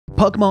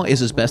Pug'Maw is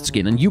his best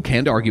skin, and you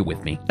can't argue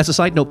with me. As a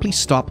side note, please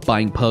stop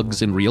buying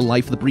pugs in real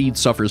life. The breed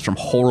suffers from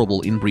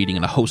horrible inbreeding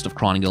and a host of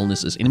chronic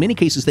illnesses. In many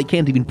cases, they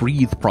can't even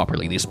breathe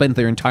properly. They spend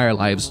their entire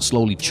lives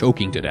slowly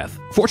choking to death.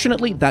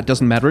 Fortunately, that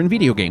doesn't matter in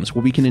video games,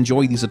 where we can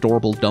enjoy these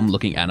adorable,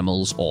 dumb-looking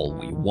animals all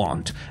we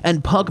want.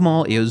 And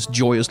Pug'Maw is,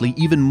 joyously,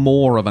 even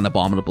more of an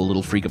abominable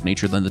little freak of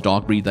nature than the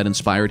dog breed that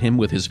inspired him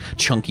with his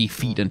chunky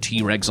feet and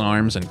T-Rex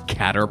arms and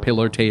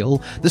caterpillar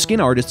tail. The skin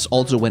artists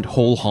also went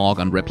whole hog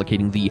on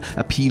replicating the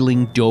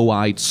appealing, doe-eyed,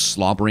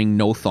 slobbering,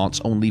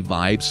 no-thoughts-only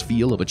vibes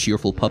feel of a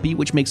cheerful puppy,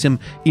 which makes him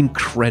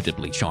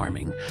incredibly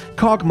charming.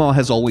 Kog'Maw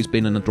has always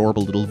been an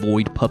adorable little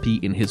void puppy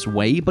in his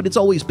way, but it's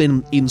always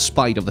been in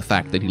spite of the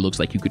fact that he looks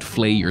like you could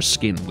flay your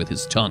skin with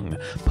his tongue.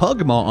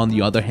 Pug'Maw, on the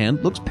other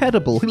hand, looks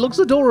pettable. He looks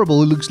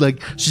adorable. He looks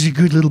like such a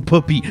good little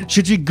puppy.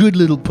 Such a good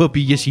little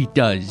puppy. Yes, he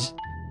does.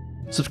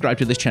 Subscribe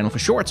to this channel for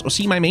shorts, or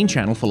see my main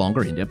channel for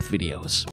longer in-depth videos.